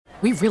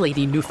We really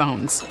need new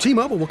phones.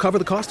 T-Mobile will cover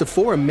the cost of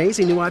 4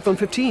 amazing new iPhone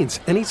 15s,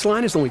 and each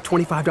line is only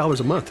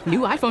 $25 a month. New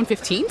iPhone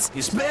 15s?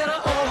 It's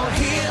better over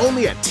here.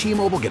 Only at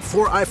T-Mobile, get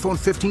 4 iPhone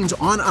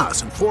 15s on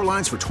us and 4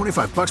 lines for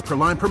 $25 per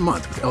line per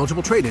month with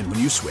eligible trade-in when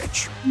you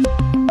switch.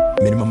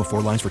 Minimum of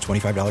 4 lines for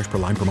 $25 per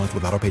line per month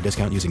with autopay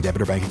discount using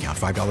debit or bank account.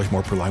 $5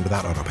 more per line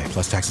without autopay,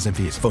 plus taxes and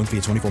fees. Phone fee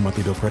at 24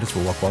 monthly bill credits for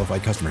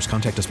well-qualified customers.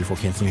 Contact us before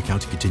canceling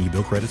account to continue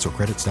bill credits or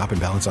credit stop and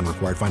balance on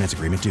required finance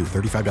agreement due.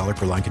 $35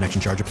 per line connection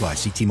charge applies.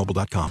 See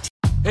T-Mobile.com.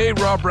 Hey,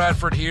 Rob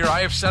Bradford here. I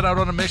have set out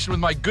on a mission with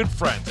my good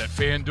friends at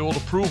FanDuel to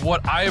prove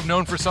what I have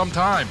known for some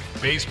time.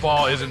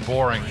 Baseball isn't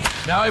boring.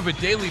 Now I have a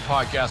daily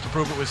podcast to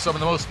prove it with some of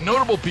the most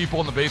notable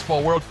people in the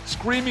baseball world,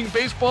 screaming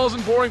baseball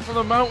isn't boring from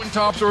the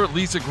mountaintops, or at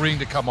least agreeing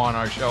to come on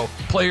our show.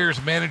 Players,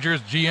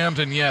 managers, GMs,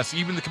 and yes,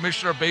 even the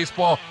commissioner of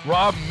baseball,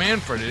 Rob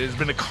Manfred. It has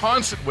been a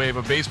constant wave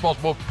of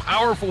baseball's most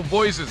powerful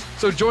voices.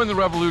 So join the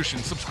revolution.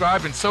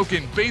 Subscribe and soak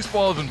in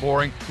Baseball Isn't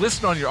Boring.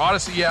 Listen on your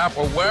Odyssey app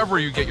or wherever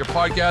you get your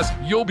podcast.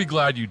 You'll be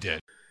glad you did.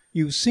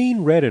 You've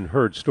seen, read, and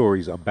heard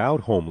stories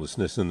about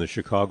homelessness in the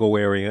Chicago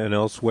area and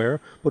elsewhere,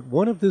 but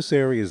one of this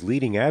area's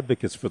leading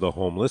advocates for the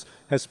homeless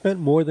has spent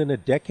more than a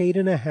decade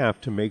and a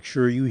half to make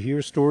sure you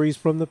hear stories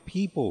from the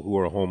people who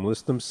are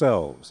homeless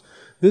themselves.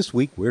 This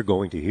week, we're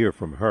going to hear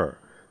from her.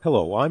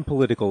 Hello, I'm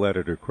political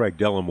editor Craig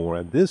Dellamore,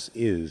 and this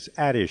is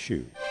At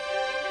Issue.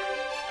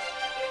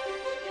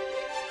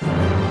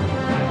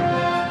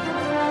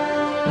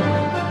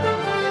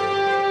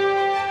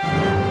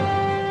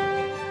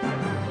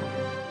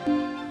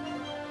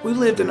 We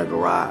lived in a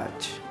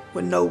garage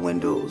with no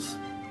windows,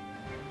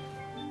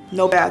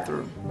 no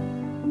bathroom,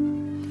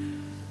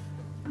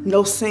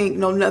 no sink,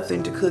 no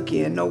nothing to cook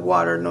in, no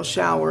water, no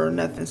shower, or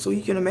nothing. So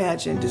you can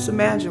imagine, just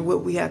imagine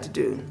what we had to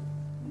do.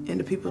 And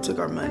the people took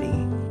our money.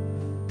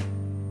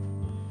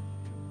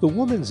 The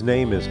woman's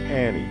name is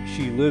Annie.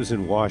 She lives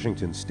in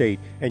Washington State,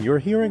 and you're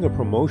hearing a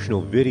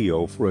promotional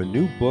video for a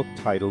new book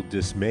titled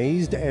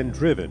Dismazed and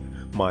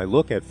Driven, My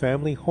Look at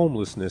Family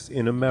Homelessness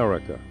in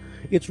America.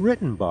 It's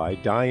written by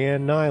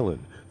Diane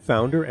Nyland,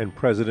 founder and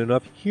president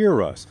of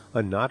Hear Us,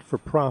 a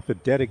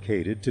not-for-profit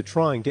dedicated to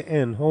trying to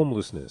end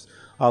homelessness.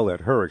 I'll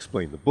let her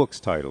explain the book's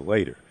title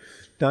later.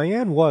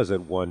 Diane was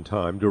at one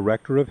time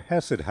director of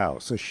Hesed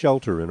House, a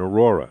shelter in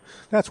Aurora.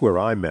 That's where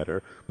I met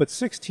her, but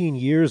 16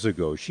 years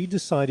ago she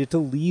decided to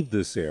leave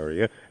this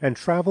area and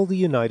travel the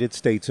United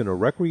States in a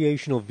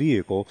recreational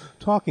vehicle,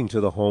 talking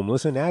to the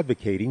homeless and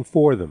advocating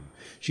for them.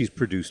 She's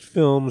produced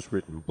films,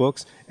 written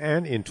books,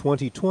 and in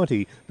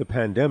 2020, the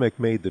pandemic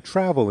made the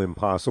travel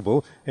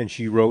impossible, and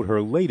she wrote her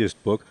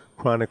latest book,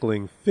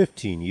 chronicling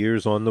 15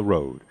 years on the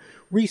road.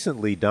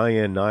 Recently,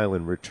 Diane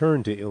Nyland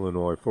returned to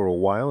Illinois for a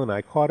while, and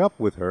I caught up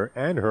with her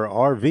and her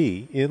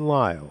RV in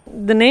Lisle.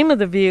 The name of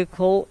the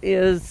vehicle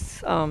is,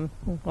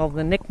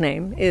 the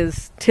nickname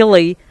is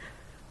Tilly.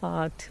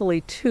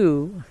 Tilly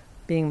 2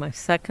 being my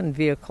second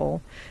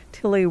vehicle.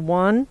 Tilly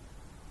 1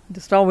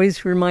 just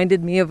always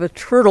reminded me of a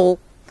turtle,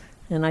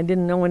 and I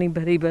didn't know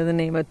anybody by the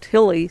name of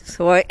Tilly,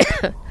 so I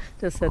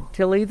just said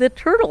Tilly the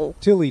turtle.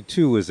 Tilly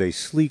 2 is a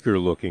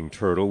sleeker-looking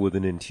turtle with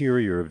an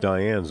interior of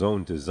Diane's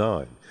own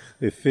design.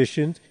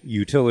 Efficient,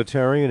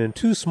 utilitarian, and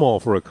too small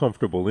for a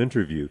comfortable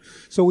interview.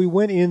 So we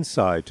went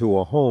inside to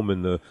a home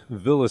in the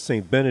Villa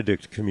St.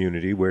 Benedict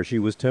community where she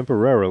was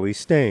temporarily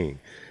staying.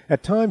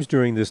 At times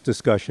during this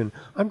discussion,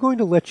 I'm going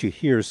to let you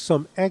hear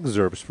some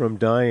excerpts from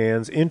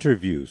Diane's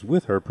interviews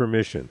with her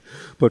permission.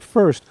 But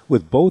first,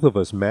 with both of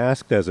us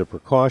masked as a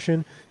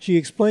precaution, she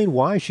explained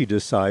why she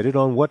decided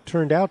on what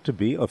turned out to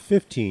be a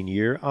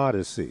 15-year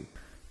odyssey.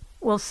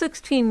 Well,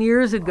 16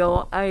 years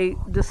ago, I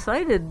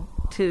decided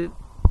to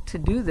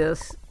do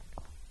this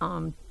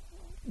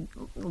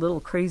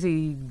little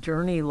crazy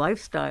journey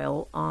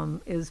lifestyle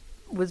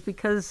was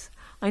because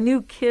I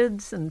knew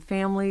kids and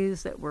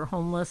families that were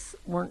homeless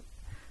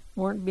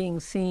weren't being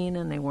seen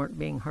and they weren't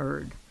being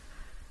heard.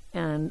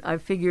 And I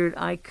figured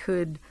I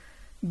could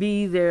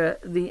be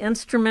the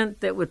instrument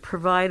that would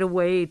provide a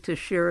way to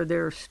share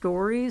their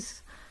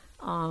stories,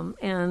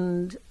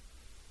 and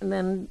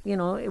then,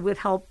 it would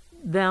help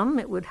them,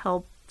 it would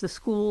help the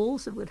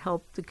schools, it would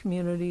help the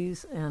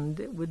communities,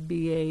 and it would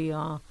be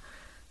a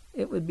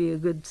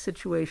good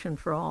situation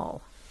for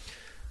all.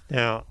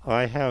 Now,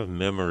 I have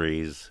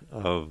memories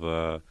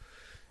of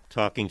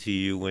talking to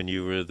you when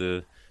you were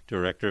the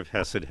director of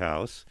Hesed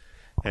House,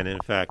 and in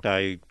fact,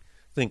 I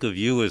think of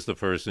you as the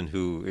person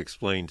who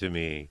explained to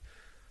me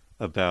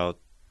about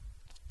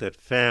that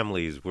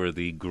families were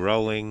the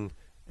growing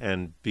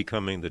and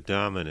becoming the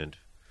dominant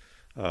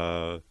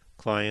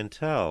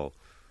clientele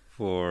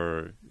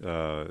for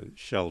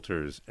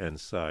shelters and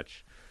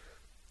such.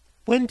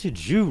 When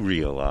did you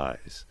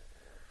realize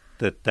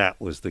that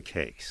was the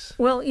case?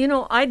 Well,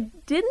 I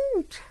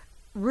didn't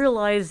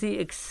realize the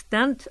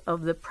extent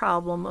of the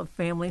problem of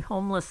family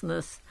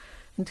homelessness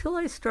until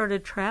I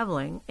started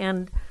traveling,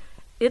 and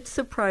it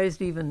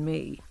surprised even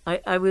me.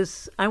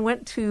 I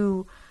went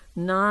to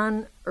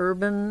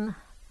non-urban,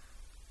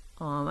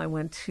 I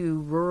went to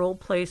rural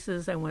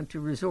places, I went to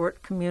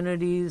resort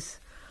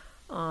communities,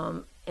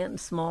 and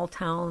small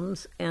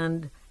towns,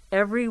 and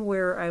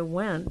everywhere I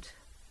went,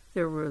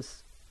 there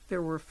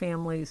were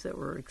families that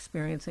were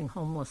experiencing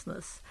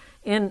homelessness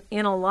in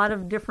a lot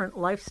of different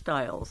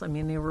lifestyles. I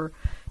mean, they were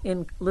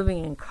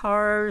living in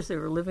cars, they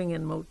were living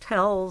in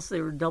motels,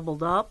 they were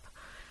doubled up.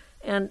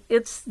 And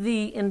it's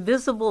the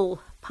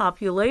invisible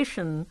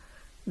population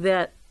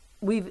that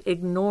we've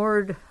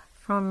ignored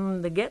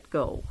from the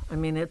get-go. I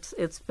mean, it's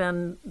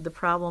been the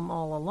problem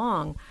all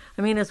along.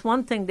 I mean, it's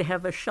one thing to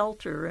have a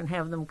shelter and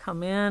have them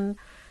come in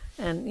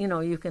and,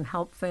 you can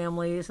help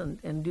families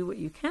and do what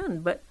you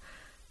can, but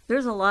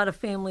there's a lot of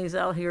families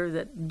out here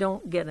that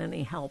don't get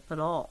any help at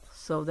all.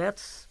 So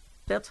that's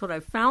what I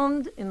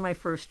found in my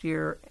first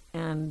year,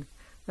 and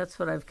that's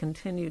what I've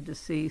continued to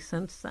see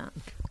since then.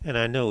 And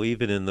I know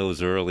even in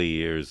those early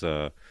years,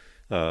 former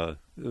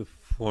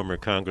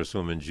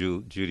Congresswoman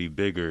Judy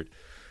Biggert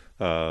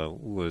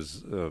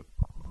was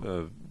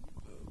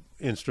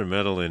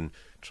instrumental in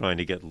trying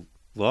to get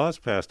laws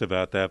passed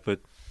about that. But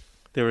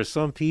there are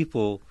some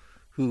people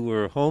who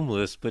were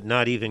homeless but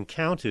not even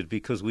counted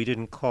because we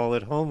didn't call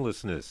it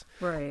homelessness.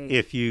 Right.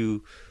 If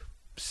you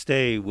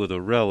stay with a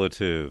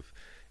relative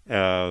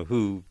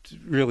who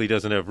really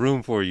doesn't have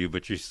room for you,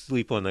 but you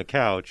sleep on the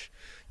couch,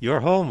 you're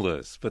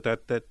homeless, but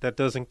that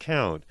doesn't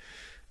count.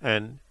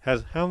 And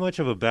how much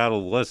of a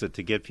battle was it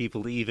to get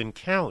people to even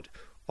count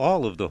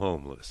all of the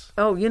homeless?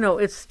 Oh,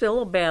 it's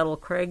still a battle,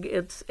 Craig.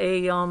 It's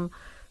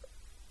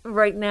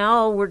right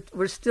now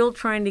we're still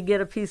trying to get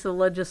a piece of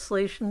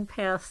legislation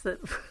passed that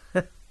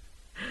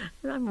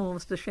I'm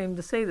almost ashamed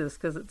to say this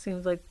because it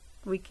seems like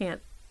we can't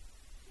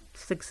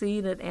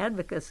succeed at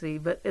advocacy,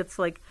 but it's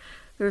like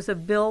there's a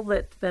bill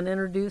that's been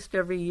introduced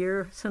every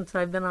year since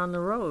I've been on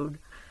the road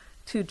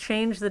to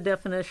change the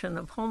definition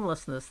of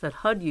homelessness that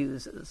HUD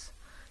uses,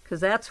 because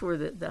that's where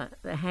the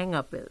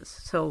hang-up is.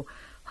 So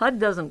HUD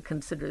doesn't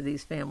consider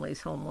these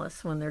families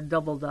homeless when they're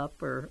doubled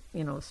up or,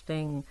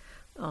 staying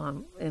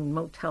in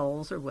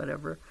motels or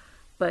whatever.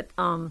 But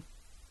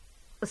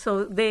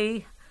so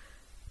they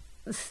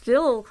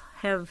still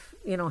have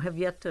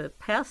yet to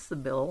pass the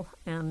bill,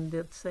 and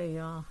it's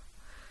a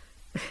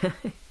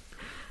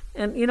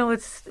and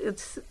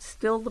it's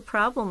still the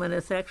problem, and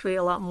it's actually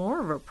a lot more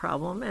of a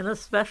problem, and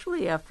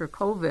especially after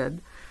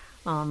COVID,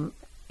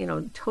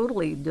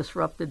 totally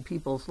disrupted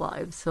people's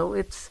lives. So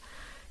it's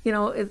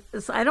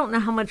I don't know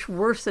how much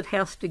worse it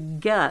has to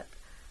get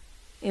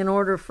in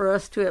order for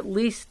us to at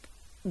least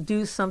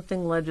do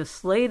something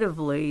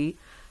legislatively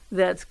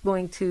that's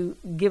going to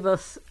give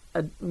us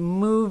a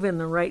move in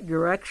the right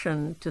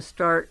direction to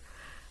start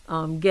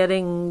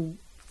getting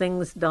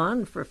things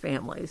done for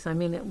families. I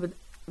mean,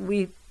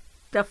 we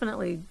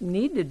definitely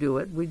need to do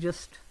it. We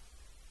just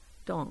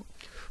don't.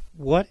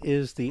 What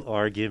is the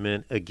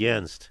argument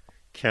against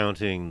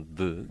counting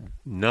the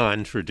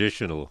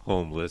non-traditional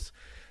homeless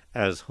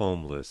as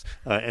homeless,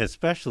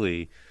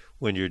 especially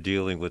when you're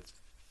dealing with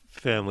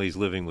families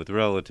living with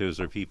relatives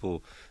or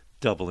people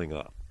doubling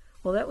up?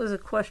 Well, that was a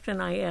question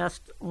I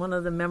asked one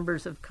of the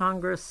members of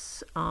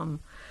Congress,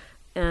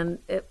 and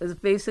it was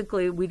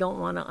basically, we don't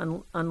want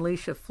to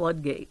unleash a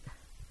floodgate.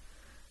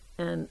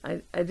 And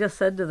I just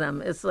said to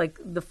them, it's like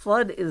the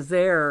flood is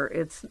there.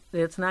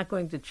 It's not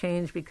going to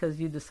change because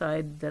you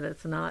decide that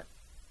it's not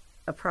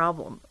a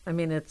problem. I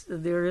mean,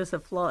 there is a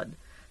flood.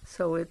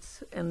 So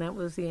and that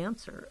was the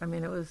answer. I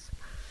mean, it was.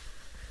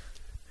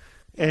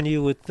 And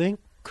you would think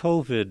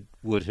COVID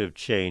would have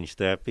changed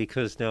that,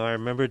 because now I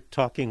remember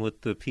talking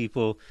with the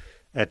people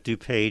at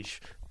DuPage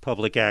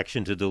Public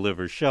Action to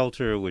Deliver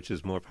Shelter, which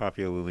is more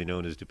popularly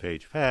known as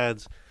DuPage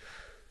PADS.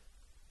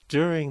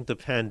 During the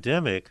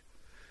pandemic,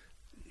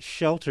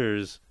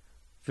 shelters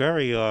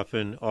very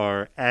often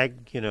are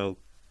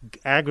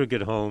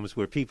aggregate homes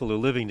where people are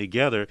living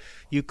together.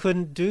 You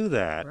couldn't do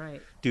that.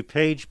 Right.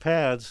 DuPage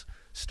PADS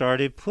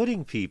started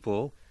putting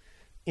people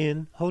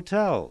in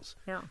hotels,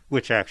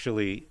 which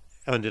actually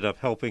ended up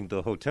helping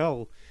the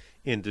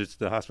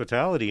the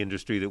hospitality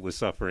industry that was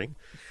suffering.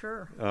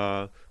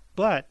 Sure.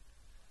 But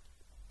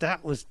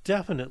that was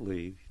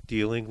definitely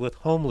dealing with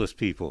homeless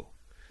people.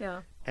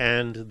 Yeah.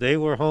 And they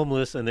were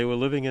homeless and they were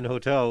living in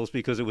hotels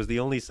because it was the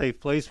only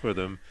safe place for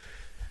them.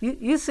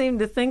 You seem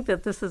to think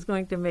that this is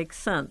going to make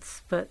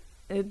sense, but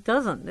it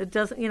doesn't. It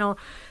doesn't,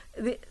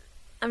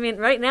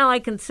 right now I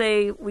can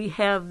say we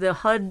have the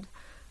HUD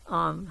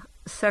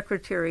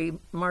Secretary,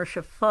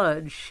 Marcia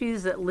Fudge.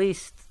 She's at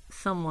least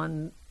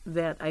someone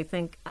that I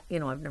think,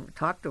 I've never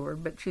talked to her,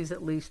 but she's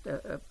at least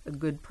a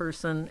good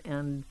person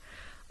and,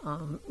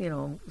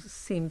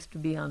 seems to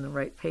be on the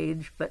right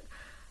page. But,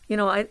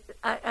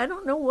 I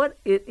don't know what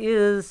it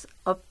is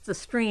up the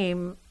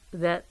stream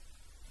that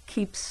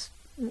keeps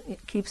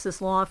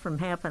this law from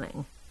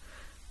happening.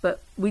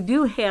 But we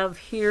do have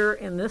here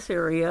in this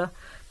area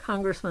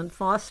Congressman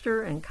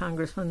Foster and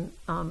Congressman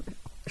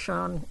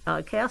Sean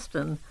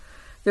Casten.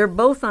 They're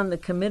both on the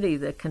committee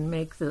that can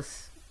make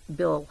this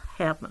bill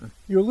happen.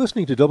 You're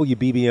listening to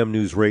WBBM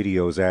News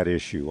Radio's At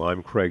Issue.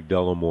 I'm Craig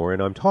Dellamore,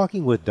 and I'm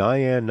talking with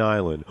Diane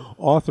Nyland,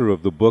 author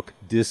of the book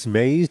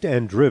Dismazed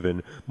and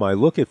Driven, My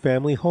Look at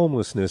Family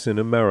Homelessness in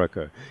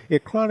America.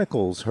 It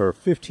chronicles her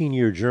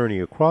 15-year journey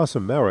across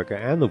America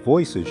and the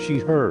voices she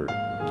heard.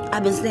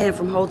 I've been staying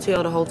from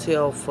hotel to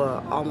hotel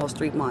for almost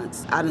 3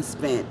 months. I done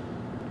spent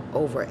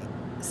over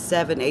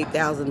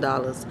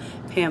 $7,000-8,000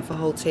 paying for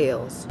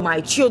hotels. My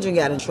children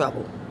got in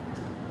trouble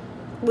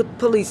with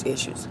police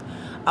issues.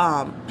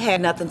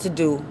 Had nothing to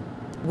do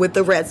with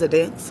the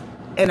residents,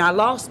 and I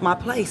lost my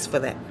place for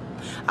that.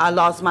 I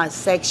lost my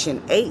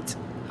Section 8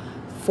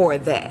 for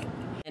that.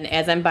 And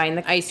as I'm buying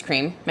the ice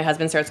cream, my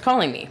husband starts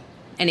calling me,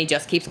 and he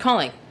just keeps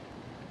calling.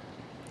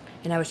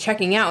 And I was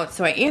checking out,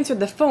 so I answered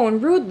the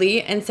phone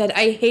rudely and said,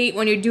 "I hate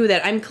when you do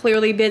that. I'm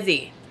clearly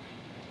busy."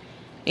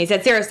 And he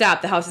said, "Sarah,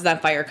 stop. The house is on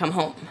fire. Come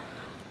home."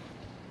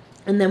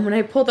 And then when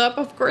I pulled up,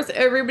 of course,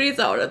 everybody's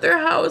out at their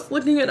house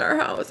looking at our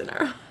house, and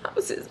our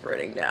house is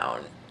burning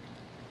down.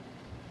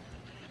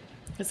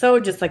 So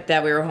just like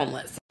that, we were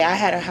homeless. I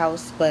had a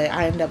house, but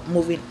I ended up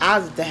moving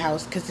out of the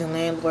house because the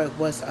landlord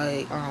was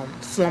a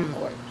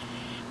slumlord,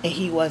 and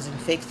he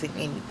wasn't fixing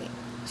anything.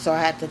 So I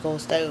had to go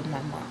stay with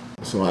my mom.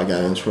 So I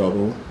got in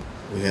trouble.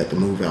 We had to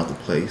move out the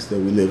place that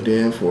we lived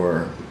in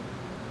for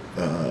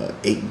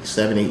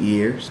 7, 8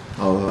 years.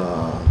 I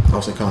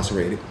was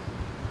incarcerated.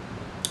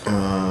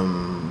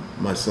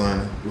 My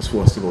son was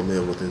forced to go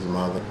live with his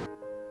mother.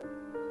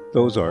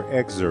 Those are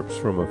excerpts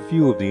from a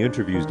few of the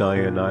interviews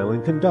Diane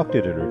Nyland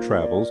conducted in her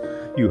travels.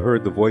 You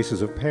heard the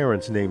voices of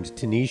parents named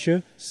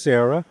Tanisha,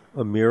 Sarah,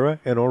 Amira,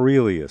 and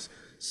Aurelius.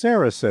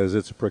 Sarah says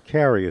it's a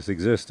precarious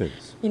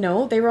existence. You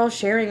know, they were all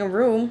sharing a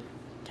room.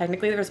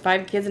 Technically, there was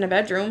 5 kids in a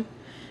bedroom.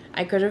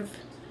 I could have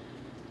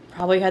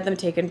probably had them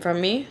taken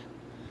from me.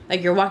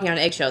 Like, you're walking on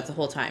eggshells the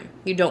whole time.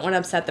 You don't want to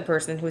upset the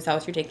person whose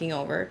house you're taking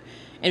over.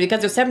 And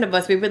because there's 7 of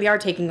us, we really are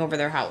taking over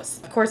their house.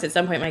 Of course, at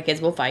some point, my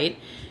kids will fight.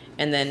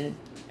 And then,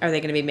 are they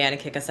going to be mad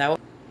and kick us out?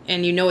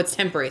 And you know it's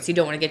temporary, so you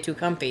don't want to get too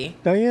comfy.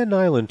 Diane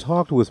Nyland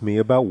talked with me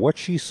about what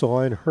she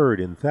saw and heard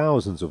in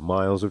thousands of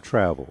miles of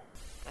travel.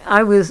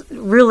 I was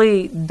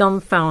really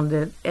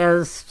dumbfounded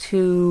as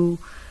to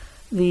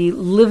the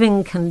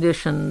living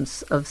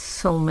conditions of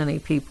so many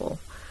people.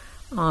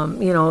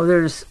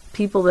 There's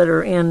people that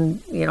are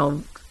in,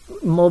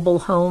 mobile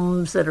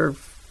homes that are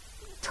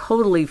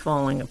totally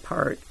falling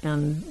apart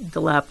and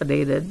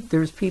dilapidated.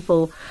 There's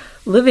people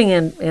living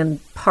in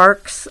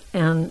parks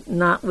and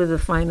not with the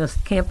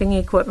finest camping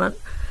equipment.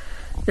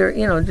 They're,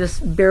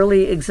 just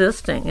barely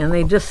existing, and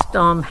they just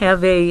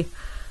have a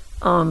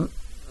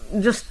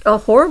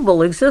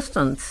horrible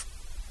existence.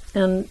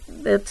 And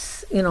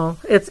it's,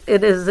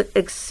 it has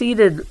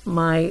exceeded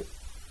my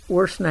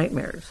worst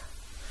nightmares.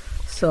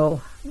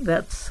 So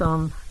that's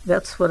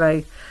what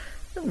I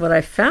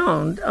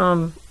found.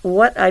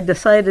 What I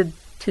decided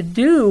to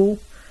do,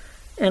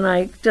 and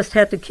I just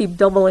had to keep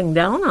doubling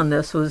down on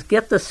this, was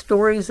get the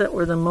stories that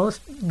were the most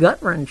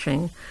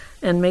gut-wrenching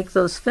and make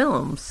those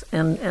films.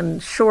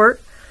 And short,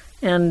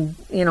 and,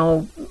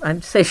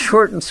 I'd say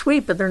short and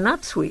sweet, but they're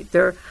not sweet.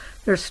 They're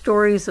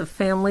stories of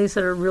families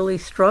that are really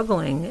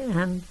struggling.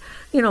 And,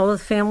 the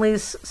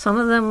families, some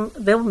of them,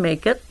 they'll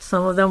make it,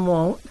 some of them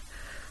won't.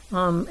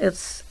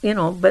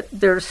 But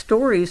their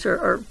stories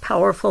are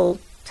powerful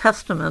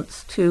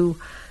testaments to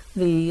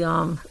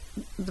the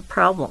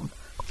problem.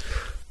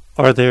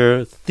 Are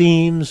there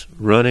themes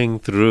running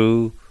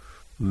through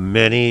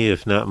many,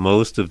 if not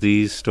most, of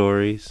these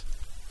stories?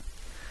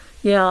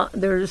 Yeah,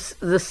 there's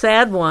the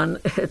sad one.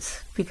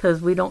 It's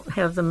because we don't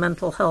have the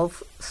mental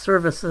health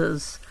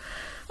services.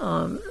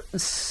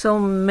 So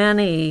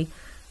many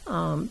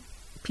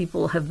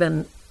people have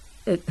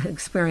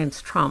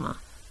experienced trauma.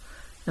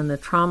 And the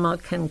trauma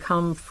can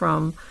come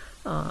from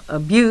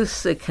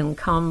abuse, it can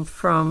come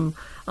from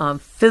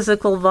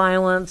physical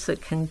violence,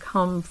 it can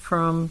come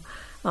from,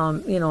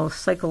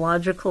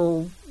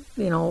 psychological,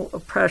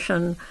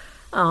 oppression.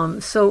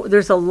 So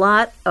there's a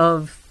lot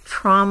of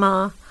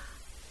trauma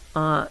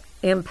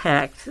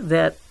impact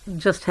that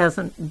just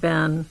hasn't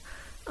been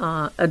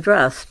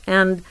addressed.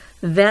 And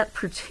that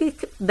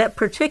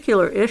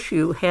particular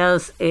issue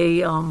has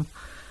a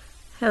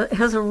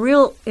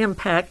real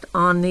impact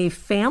on the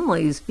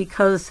families,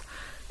 because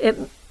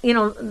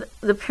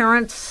the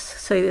parents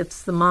say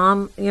it's the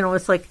mom,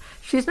 it's like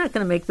she's not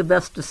going to make the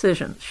best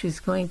decision.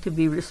 She's going to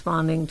be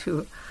responding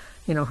to,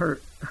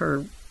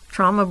 her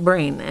trauma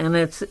brain, and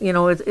it's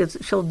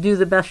she'll do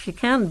the best she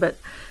can, but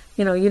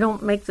you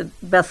don't make the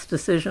best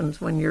decisions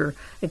when you're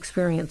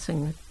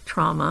experiencing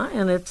trauma,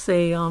 and it's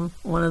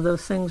one of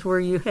those things where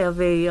you have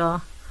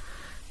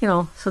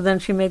so then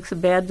she makes a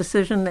bad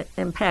decision that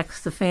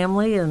impacts the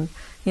family, and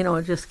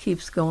it just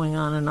keeps going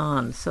on and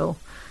on. So,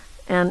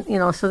 and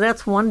so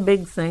that's one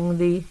big thing.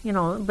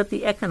 But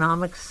the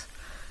economics,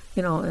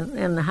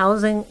 and the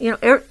housing.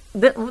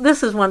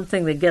 This is one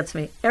thing that gets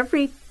me.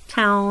 Every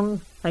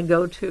town I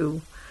go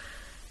to,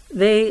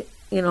 they're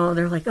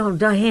like, "Oh,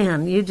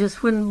 Diane, you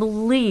just wouldn't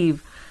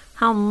believe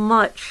how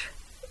much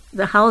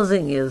the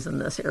housing is in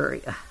this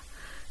area,"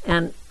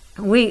 and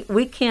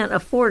we can't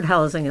afford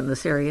housing in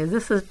this area.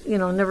 This is,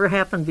 never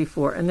happened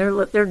before, and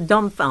they're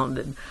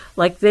dumbfounded,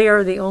 like they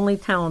are the only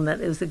town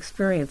that is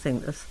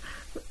experiencing this.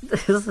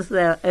 This is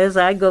that. As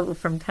I go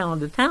from town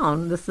to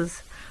town, this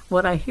is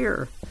what I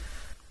hear.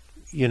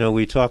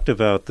 We talked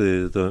about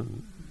the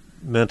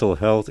mental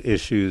health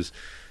issues.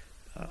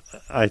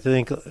 I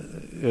think,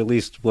 at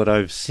least what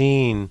I've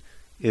seen,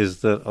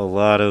 is that a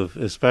lot of,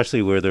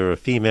 especially where there are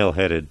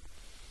female-headed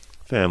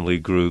family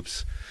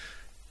groups,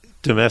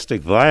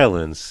 domestic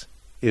violence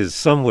is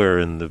somewhere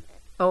in the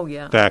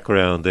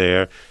background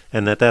there,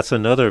 and that's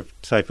another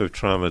type of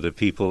trauma that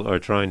people are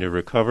trying to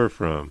recover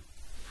from.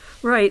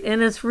 Right,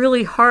 and it's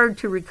really hard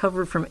to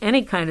recover from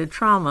any kind of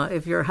trauma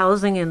if your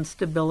housing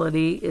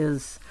instability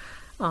is,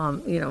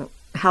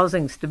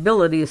 housing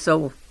stability is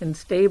so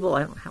unstable.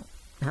 I don't know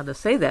how to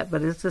say that,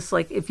 but it's just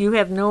like if you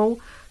have no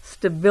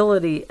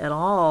stability at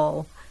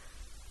all,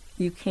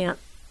 you can't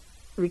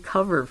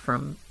recover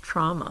from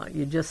trauma.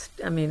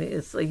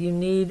 It's like you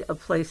need a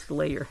place to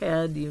lay your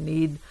head. You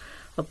need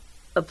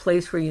a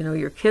place where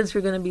your kids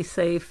are going to be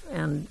safe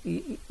and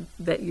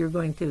that you're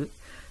going to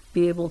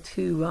be able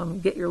to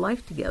get your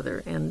life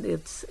together. And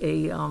it's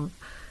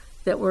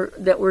that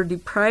we're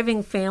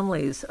depriving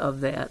families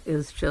of that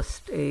is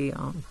just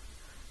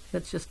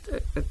that's just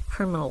a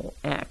criminal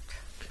act.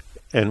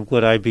 And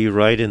would I be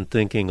right in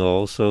thinking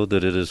also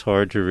that it is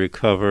hard to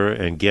recover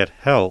and get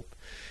help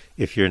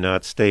if you're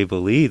not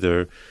stable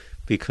either,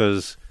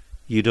 because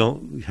you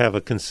don't have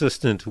a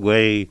consistent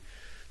way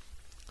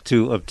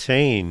to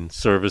obtain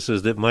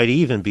services that might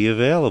even be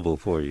available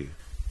for you?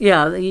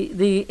 Yeah,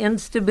 the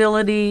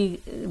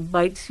instability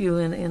bites you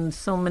in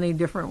so many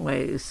different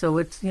ways. So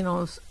it's,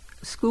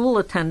 school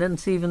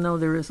attendance, even though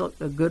there is a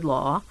good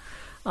law,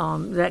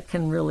 that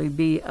can really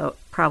be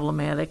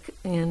problematic,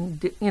 and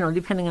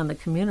depending on the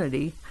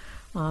community,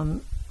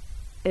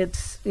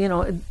 it's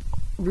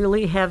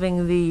really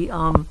having the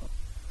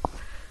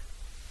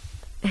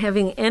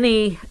having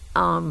any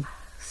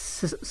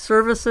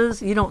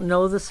services. You don't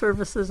know the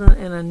services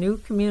in a new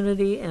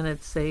community, and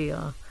it's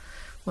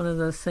one of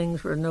those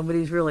things where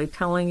nobody's really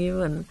telling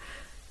you, and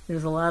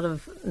there's a lot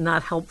of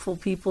not helpful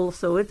people.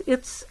 So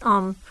it's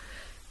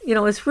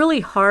it's really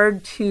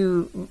hard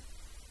to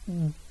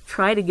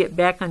try to get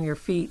back on your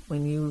feet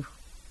when you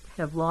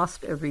have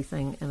lost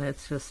everything, and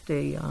it's just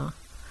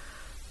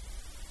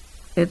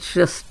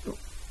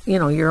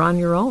you're on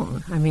your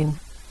own.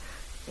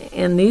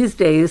 And these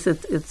days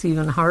it's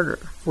even harder.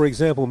 For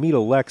example, meet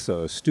Alexa,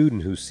 a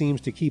student who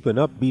seems to keep an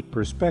upbeat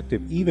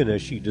perspective even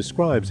as she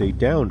describes a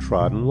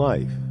downtrodden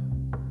life.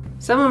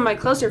 Some of my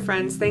closer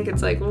friends think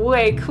it's like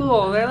way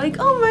cool. They're like,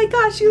 oh my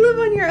gosh, you live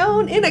on your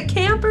own in a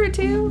camper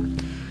too?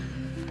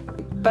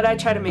 But I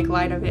try to make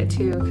light of it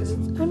too, because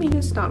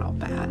it's not all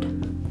bad.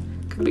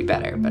 Could be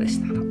better, but it's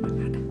not all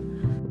bad.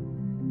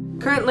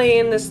 Currently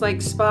in this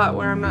spot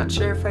where I'm not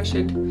sure if I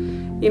should,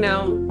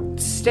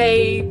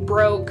 stay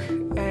broke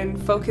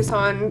and focus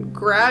on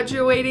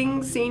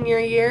graduating senior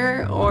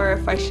year, or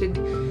if I should,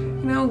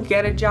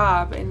 get a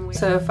job. And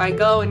so if I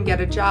go and get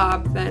a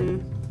job,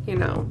 then,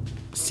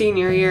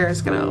 senior year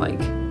is gonna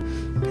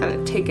kind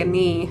of take a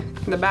knee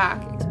in the back.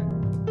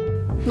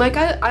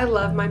 I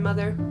love my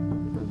mother.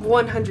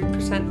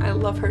 100%. I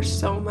love her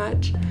so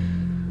much.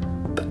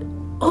 But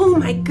oh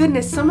my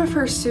goodness, some of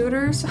her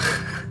suitors.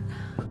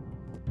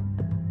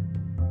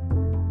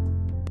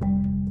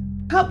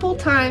 Couple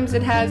times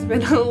it has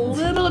been a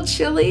little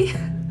chilly,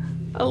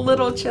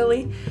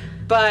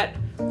 but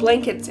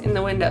blankets in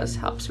the windows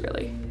helps a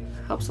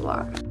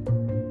lot.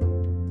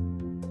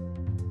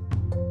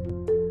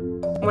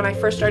 When I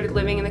first started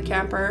living in the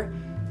camper,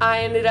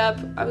 I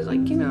was like,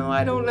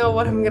 I don't know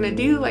what I'm gonna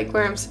do,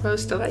 where I'm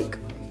supposed to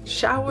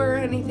shower or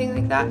anything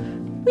like that.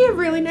 We have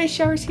really nice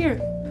showers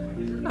here.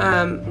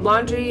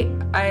 Laundry,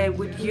 I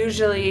would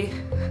usually,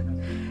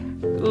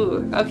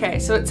 okay,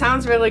 so it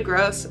sounds really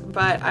gross,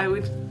 but I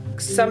would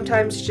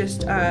sometimes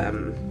just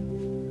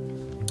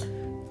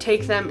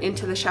take them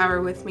into the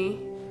shower with me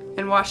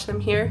and wash them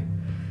here.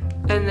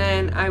 And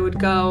then I would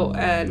go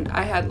and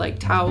I had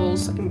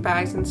towels and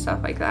bags and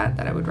stuff like that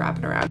I would wrap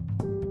it around.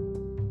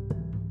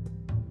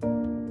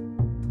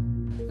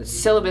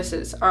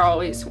 Syllabuses are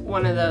always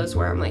one of those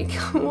where I'm like,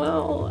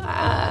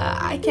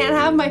 I can't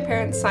have my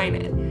parents sign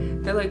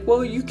it. They're like,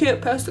 well, you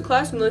can't pass the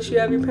class unless you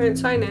have your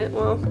parents sign it.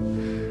 Well,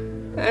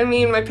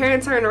 my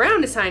parents aren't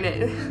around to sign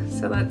it.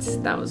 So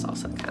that was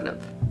also kind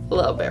of a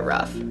little bit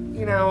rough.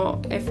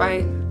 If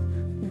I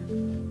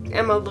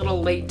am a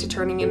little late to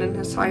turning in an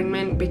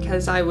assignment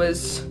because I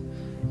was,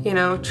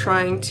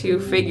 trying to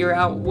figure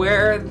out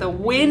where the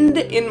wind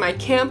in my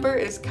camper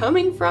is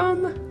coming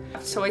from.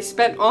 So I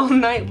spent all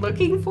night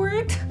looking for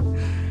it.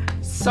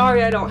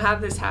 Sorry, I don't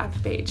have this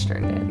half page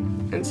turned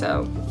in. And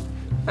so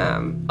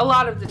a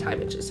lot of the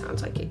time it just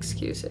sounds like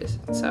excuses.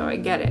 So I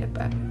get it,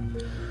 but...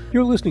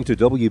 You're listening to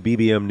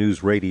WBBM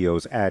News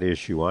Radio's At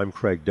Issue. I'm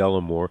Craig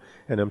Dellamore,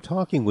 and I'm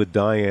talking with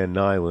Diane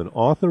Nyland,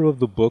 author of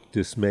the book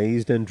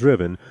Dismayed and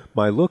Driven,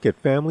 My Look at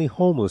Family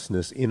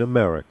Homelessness in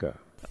America.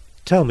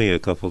 Tell me a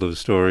couple of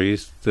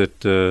stories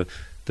that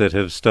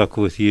have stuck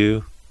with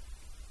you.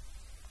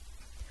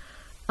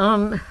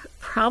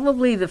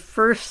 Probably the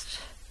first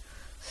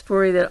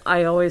story that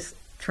I always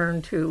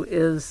turn to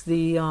is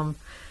I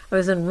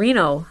was in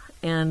Reno,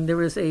 and there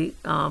was a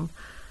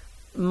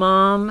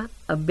mom,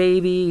 a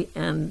baby,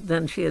 and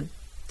then she had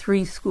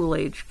 3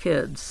 school-age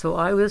kids. So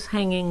I was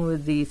hanging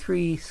with the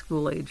 3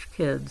 school-age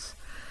kids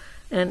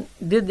and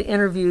did the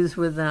interviews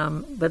with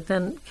them, but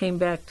then came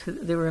back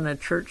they were in a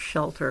church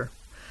shelter.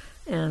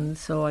 And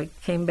so I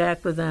came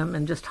back with them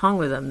and just hung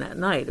with them that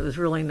night. It was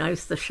really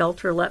nice. The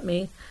shelter let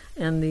me,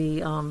 and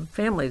the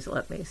families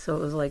let me. So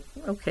it was like,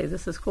 okay,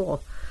 this is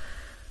cool.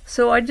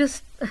 So I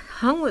just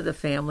hung with the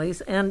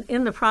families, and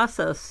in the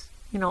process,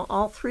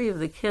 all 3 of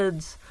the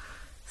kids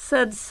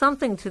said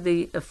something to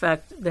the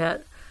effect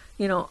that,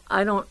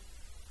 I don't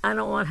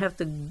want to have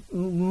to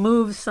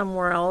move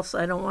somewhere else.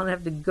 I don't want to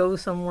have to go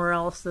somewhere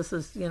else. This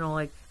is,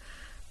 like,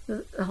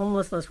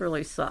 homelessness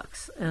really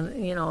sucks. And,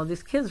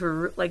 these kids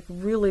were like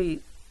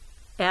really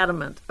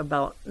adamant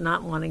about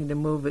not wanting to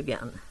move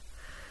again.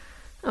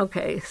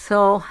 Okay,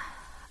 so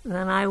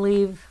then I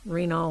leave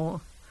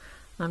Reno.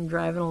 I'm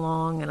driving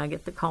along, and I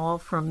get the call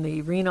from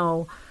the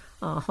Reno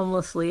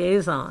homeless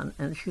liaison,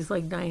 and she's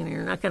like, Diana,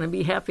 you're not going to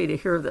be happy to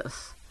hear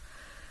this.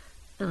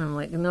 And I'm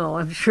like, no,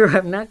 I'm sure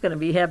I'm not going to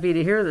be happy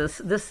to hear this.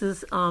 This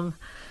is,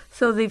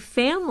 so the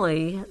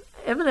family,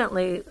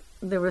 evidently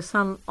there was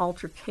some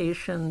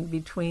altercation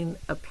between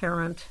a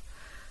parent,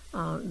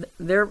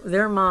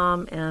 their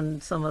mom,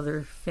 and some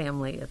other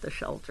family at the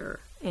shelter.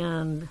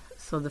 And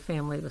so the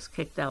family was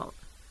kicked out.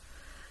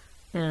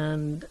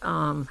 And,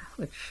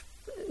 which,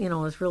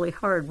 is really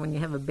hard when you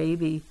have a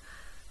baby,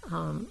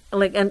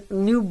 like a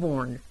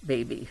newborn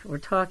baby. We're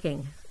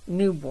talking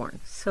newborn.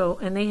 So,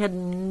 and they had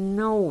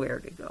nowhere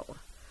to go.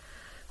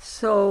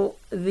 So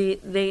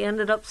they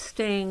ended up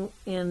staying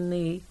in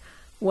the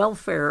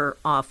welfare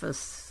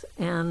office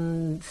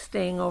and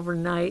staying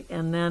overnight,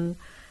 and then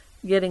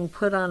getting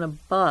put on a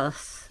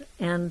bus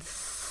and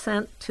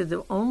sent to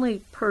the only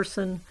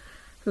person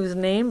whose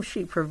name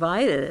she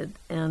provided,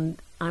 and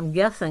I'm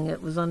guessing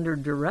it was under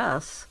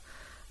duress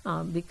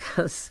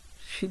because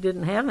she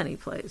didn't have any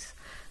place.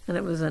 And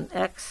it was an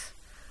ex,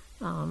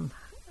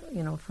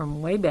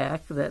 from way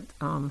back that,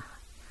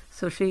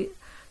 so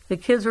the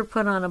kids were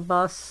put on a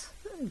bus,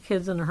 the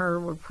kids and her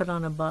were put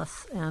on a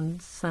bus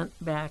and sent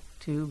back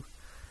to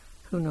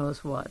who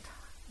knows what.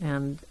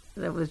 And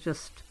it was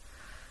just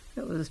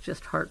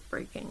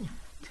heartbreaking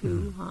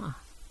to,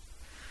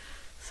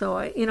 so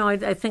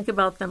I think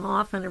about them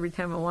often. Every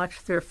time I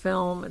watch their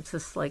film, it's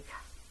just like,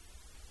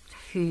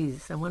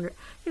 geez, I wonder,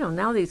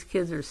 now these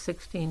kids are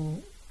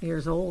 16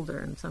 years older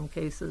in some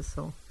cases,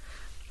 so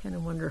I kind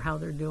of wonder how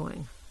they're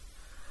doing.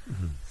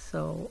 Mm-hmm.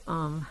 So,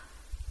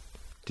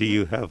 do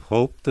you have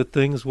hope that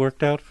things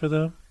worked out for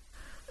them?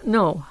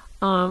 No,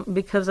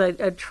 because I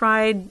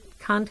tried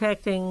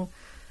contacting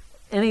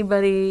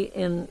anybody,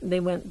 and they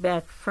went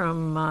back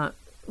from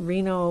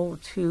Reno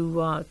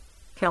to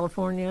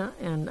California,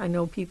 and I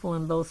know people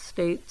in both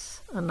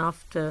states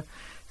enough to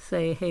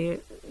say,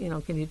 hey,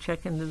 can you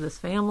check into this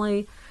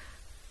family?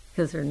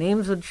 Because their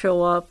names would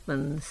show up,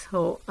 and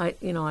so I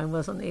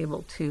wasn't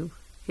able to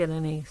get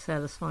any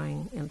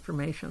satisfying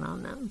information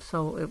on them.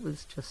 So it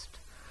was just,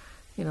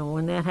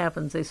 when that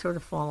happens, they sort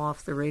of fall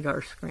off the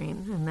radar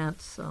screen, and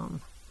that's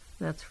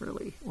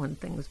really when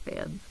things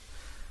bad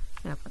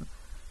happen.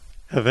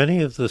 Have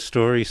any of the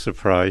stories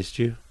surprised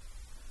you?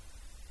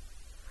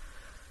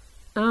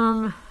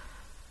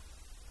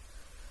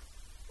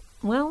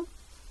 Well,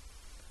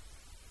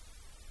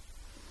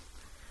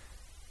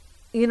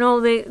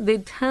 they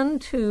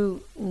tend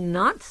to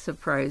not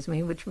surprise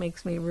me, which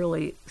makes me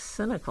really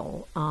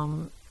cynical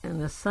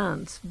in a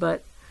sense.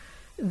 But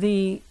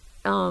there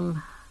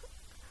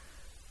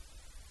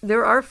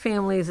are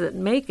families that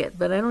make it,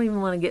 but I don't even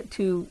want to get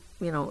too,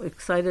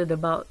 excited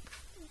about,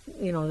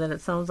 that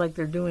it sounds like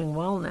they're doing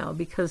well now,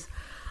 because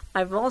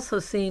I've also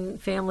seen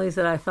families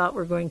that I thought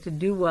were going to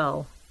do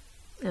well,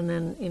 and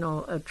then,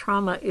 a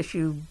trauma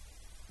issue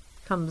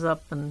comes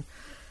up and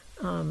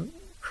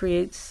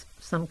creates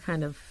some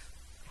kind of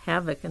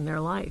havoc in their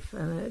life.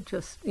 And it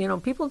just,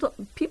 people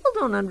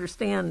don't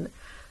understand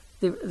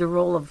the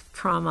role of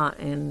trauma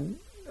in,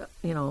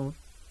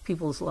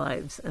 people's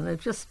lives. And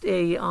it's just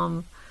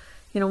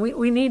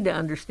we need to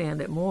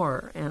understand it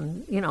more.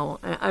 And,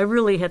 I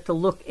really had to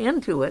look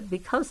into it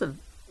because of,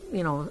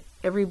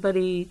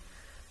 everybody,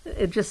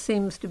 it just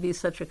seems to be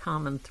such a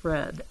common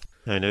thread.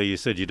 I know you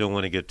said you don't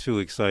want to get too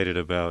excited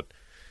about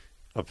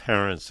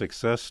apparent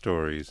success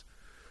stories,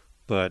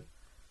 but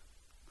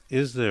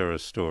is there a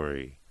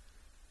story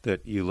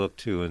that you look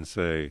to and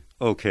say,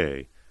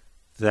 okay,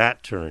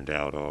 that turned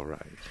out all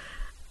right?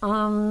 I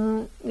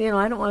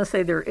don't want to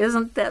say there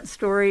isn't that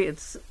story.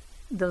 It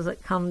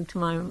doesn't come to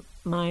my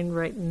mind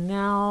right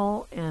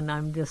now, and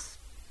I'm just,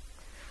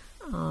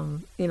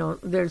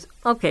 there's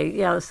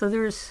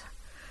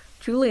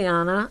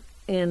Juliana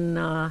in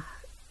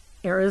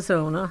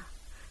Arizona.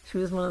 She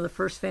was one of the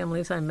first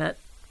families I met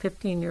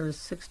 16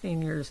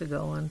 years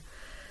ago, and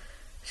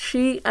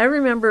I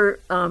remember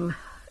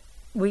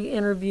we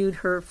interviewed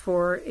her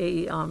for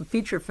a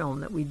feature film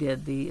that we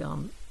did, the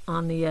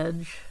on the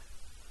edge.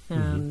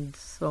 And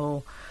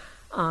so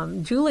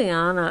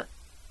Juliana,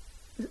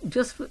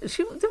 there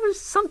was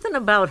something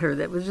about her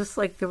that was just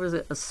like there was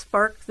a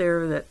spark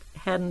there that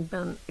hadn't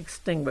been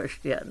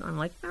extinguished yet. And I'm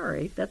like, all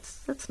right,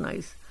 that's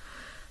nice.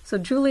 So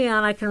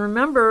Juliana, I can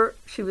remember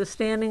she was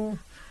standing,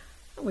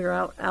 we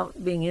were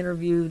out being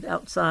interviewed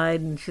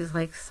outside, and she's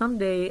like,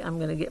 someday I'm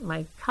going to get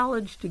my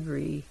college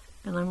degree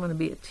and I'm going to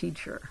be a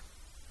teacher.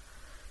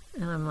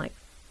 And I'm like,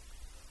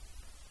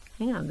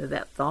 hang on to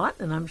that thought,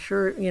 and I'm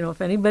sure,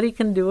 if anybody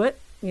can do it,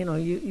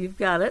 you've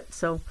got it.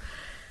 So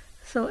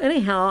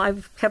anyhow,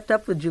 I've kept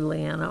up with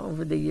Juliana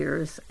over the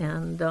years,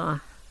 and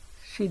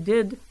she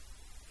did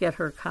get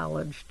her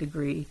college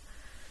degree,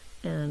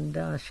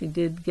 and she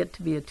did get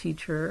to be a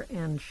teacher,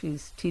 and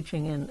she's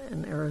teaching in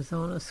an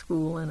Arizona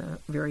school in a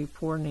very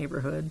poor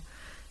neighborhood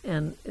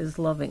and is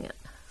loving it.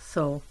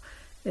 So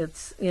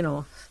it's,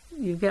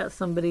 you've got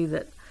somebody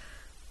that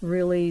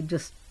really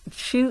just,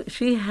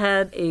 she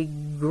had a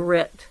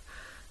grit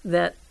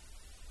that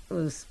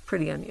was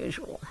pretty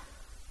unusual.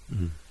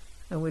 Mm-hmm.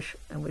 I wish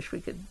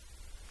we could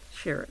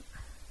share it.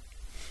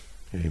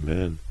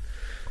 Amen.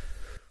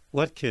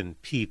 What can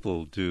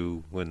people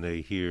do when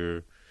they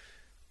hear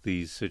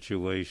these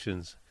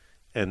situations,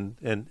 and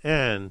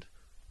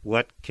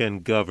what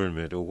can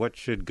government, or what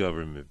should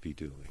government be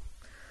doing?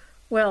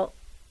 Well,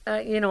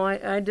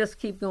 I just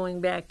keep going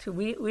back to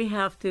we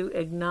have to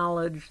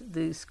acknowledge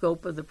the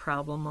scope of the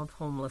problem of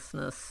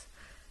homelessness,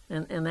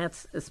 and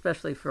that's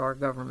especially for our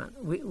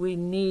government. We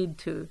need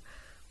to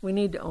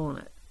own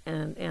it,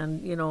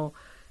 and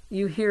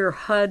you hear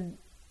HUD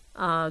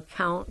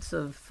counts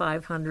of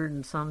 500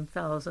 and some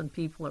thousand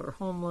people are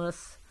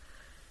homeless.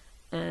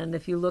 And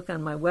if you look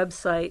on my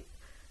website,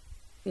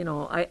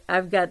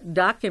 I've got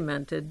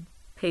documented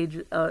page,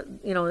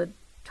 it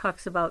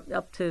talks about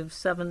up to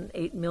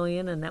 7-8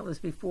 million, and that was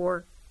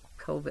before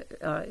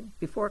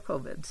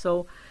COVID.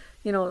 So,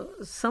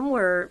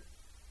 somewhere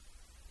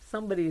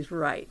somebody's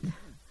right.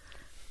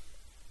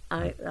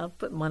 I'll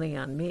put money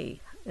on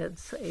me.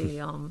 It's a,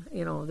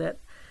 that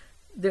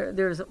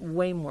there's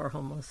way more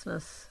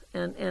homelessness.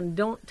 And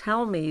don't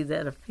tell me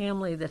that a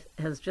family that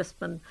has just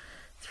been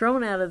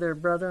thrown out of their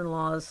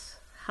brother-in-law's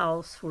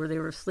house where they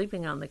were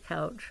sleeping on the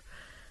couch,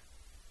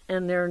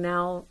 and they're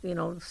now,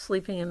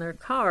 sleeping in their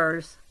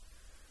cars,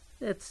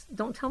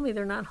 don't tell me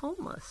they're not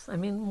homeless. I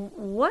mean,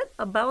 what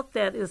about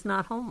that is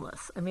not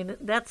homeless? I mean,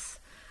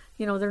 that's,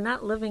 they're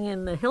not living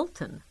in the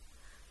Hilton.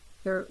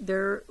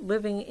 They're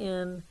living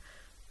in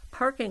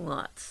parking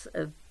lots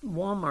of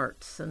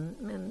Walmarts,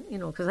 and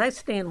because I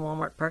stay in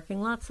Walmart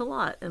parking lots a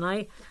lot, and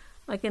I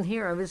can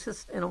hear, I was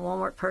just in a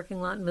Walmart parking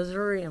lot in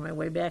Missouri on my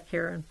way back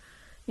here, and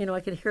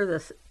I could hear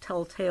this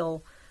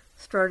telltale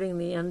starting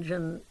the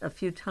engine a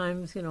few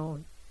times,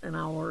 an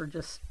hour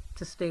just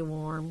to stay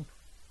warm.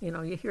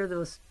 You hear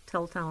those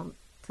telltale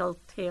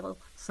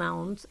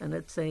sounds, and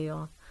it's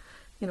a,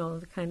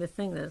 the kind of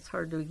thing that it's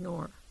hard to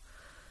ignore.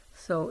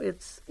 So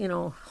it's,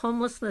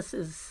 homelessness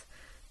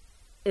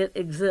it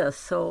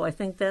exists. So I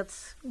think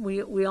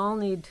we all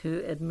need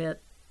to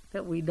admit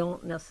that we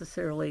don't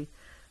necessarily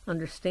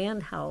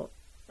understand how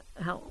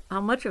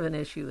much of an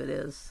issue it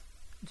is,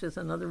 which is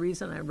another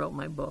reason I wrote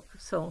my book.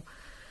 So,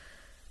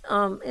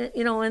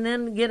 and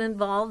then get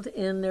involved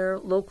in their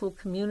local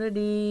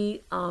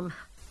community,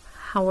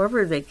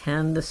 however they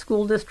can. The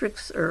school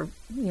districts are,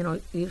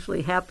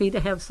 usually happy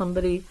to have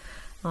somebody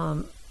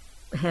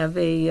have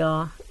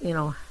a,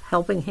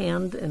 helping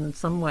hand in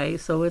some way.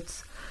 So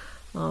it's,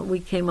 we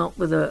came up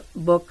with a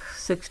book,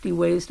 60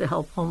 Ways to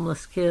Help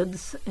Homeless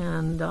Kids.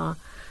 And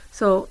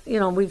so,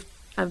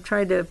 I've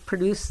tried to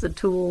produce the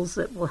tools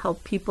that will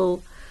help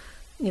people,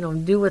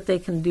 do what they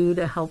can do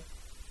to help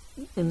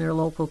in their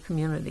local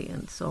community.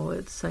 And so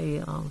it's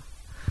a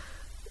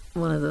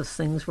one of those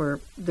things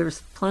where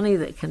there's plenty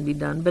that can be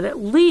done, but at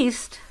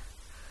least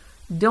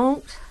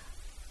don't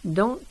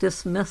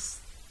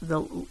dismiss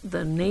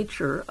the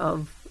nature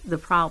of the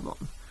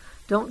problem.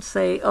 Don't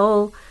say,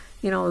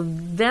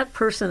 that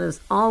person is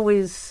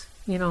always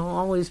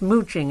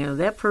mooching, or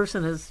that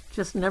person has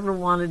just never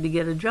wanted to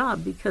get a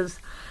job, because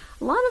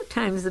a lot of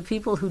times the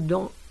people who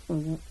don't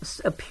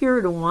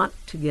appear to want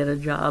to get a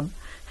job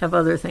have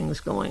other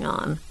things going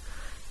on,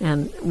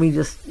 and we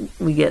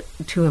get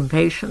too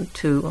impatient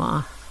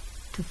to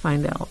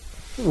find out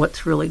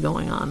what's really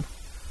going on.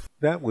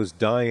 That was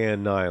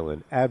Diane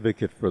Nyland,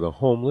 advocate for the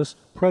homeless,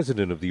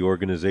 president of the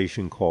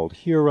organization called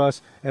Hear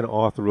Us, and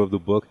author of the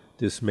book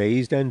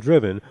Dismayed and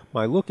Driven,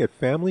 My Look at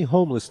Family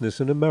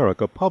Homelessness in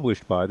America,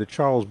 published by the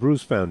Charles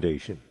Bruce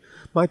Foundation.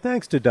 My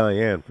thanks to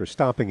Diane for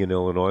stopping in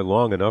Illinois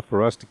long enough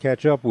for us to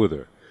catch up with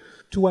her.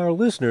 To our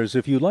listeners,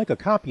 if you'd like a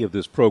copy of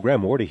this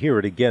program or to hear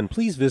it again,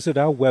 please visit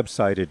our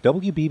website at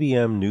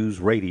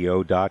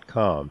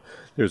wbbmnewsradio.com.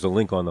 There's a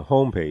link on the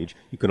homepage.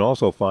 You can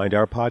also find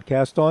our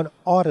podcast on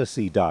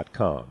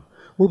Odyssey.com.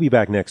 We'll be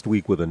back next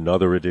week with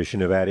another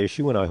edition of At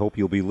Issue, and I hope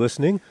you'll be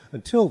listening.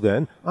 Until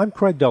then, I'm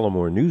Craig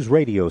Dellamore, News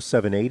Radio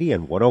 780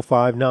 and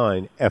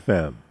 105.9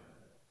 FM.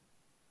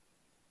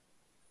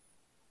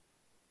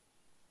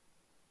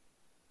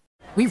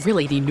 We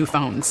really need new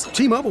phones.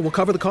 T-Mobile will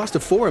cover the cost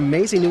of 4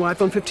 amazing new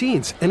iPhone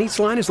 15s, and each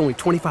line is only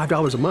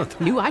 $25 a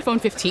month. New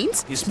iPhone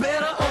 15s? It's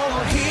better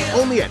over here.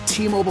 Only at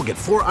T-Mobile, get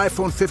 4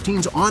 iPhone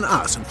 15s on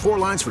us and 4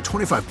 lines for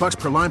 $25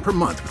 per line per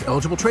month with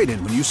eligible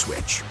trade-in when you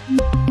switch.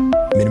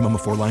 Minimum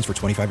of 4 lines for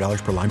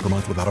 $25 per line per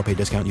month with autopay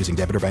discount using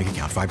debit or bank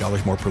account.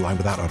 $5 more per line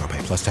without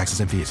autopay, plus taxes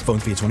and fees. Phone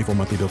fee at 24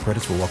 monthly bill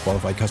credits for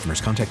well-qualified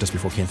customers. Contact us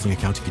before canceling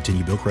account to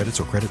continue bill credits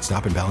or credit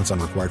stop and balance on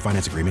required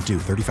finance agreement due.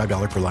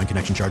 $35 per line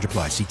connection charge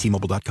applies. See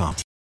T-Mobile.com.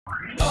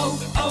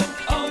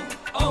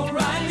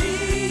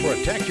 O'Reilly.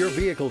 Protect your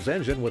vehicle's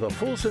engine with a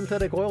full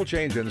synthetic oil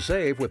change and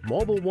save with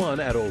Mobil 1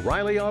 at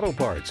O'Reilly Auto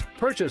Parts.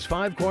 Purchase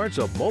 5 quarts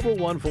of Mobil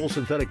 1 full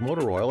synthetic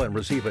motor oil and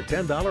receive a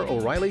 $10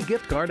 O'Reilly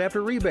gift card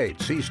after rebate.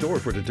 See store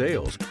for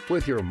details.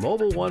 With your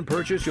Mobil 1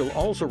 purchase, you'll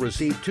also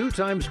receive 2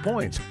 times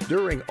points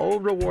during O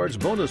Rewards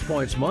Bonus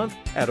Points Month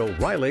at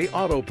O'Reilly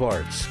Auto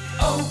Parts.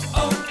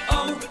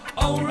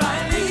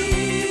 O'Reilly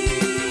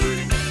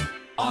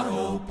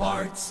Auto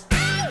Parts.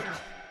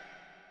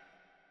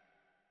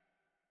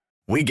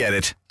 We get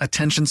it.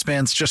 Attention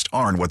spans just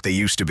aren't what they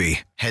used to be.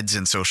 Heads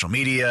in social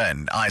media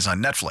and eyes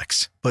on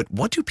Netflix. But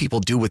what do people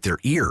do with their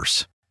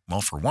ears?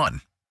 Well, for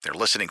one, they're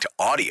listening to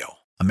audio.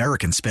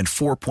 Americans spend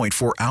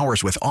 4.4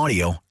 hours with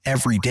audio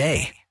every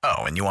day. Oh,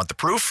 and you want the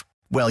proof?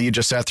 Well, you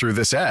just sat through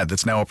this ad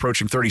that's now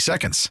approaching 30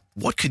 seconds.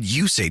 What could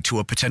you say to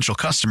a potential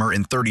customer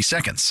in 30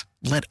 seconds?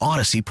 Let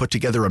Odyssey put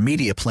together a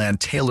media plan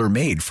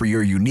tailor-made for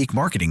your unique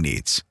marketing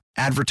needs.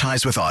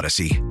 Advertise with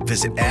Odyssey.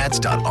 Visit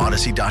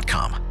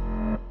ads.odyssey.com.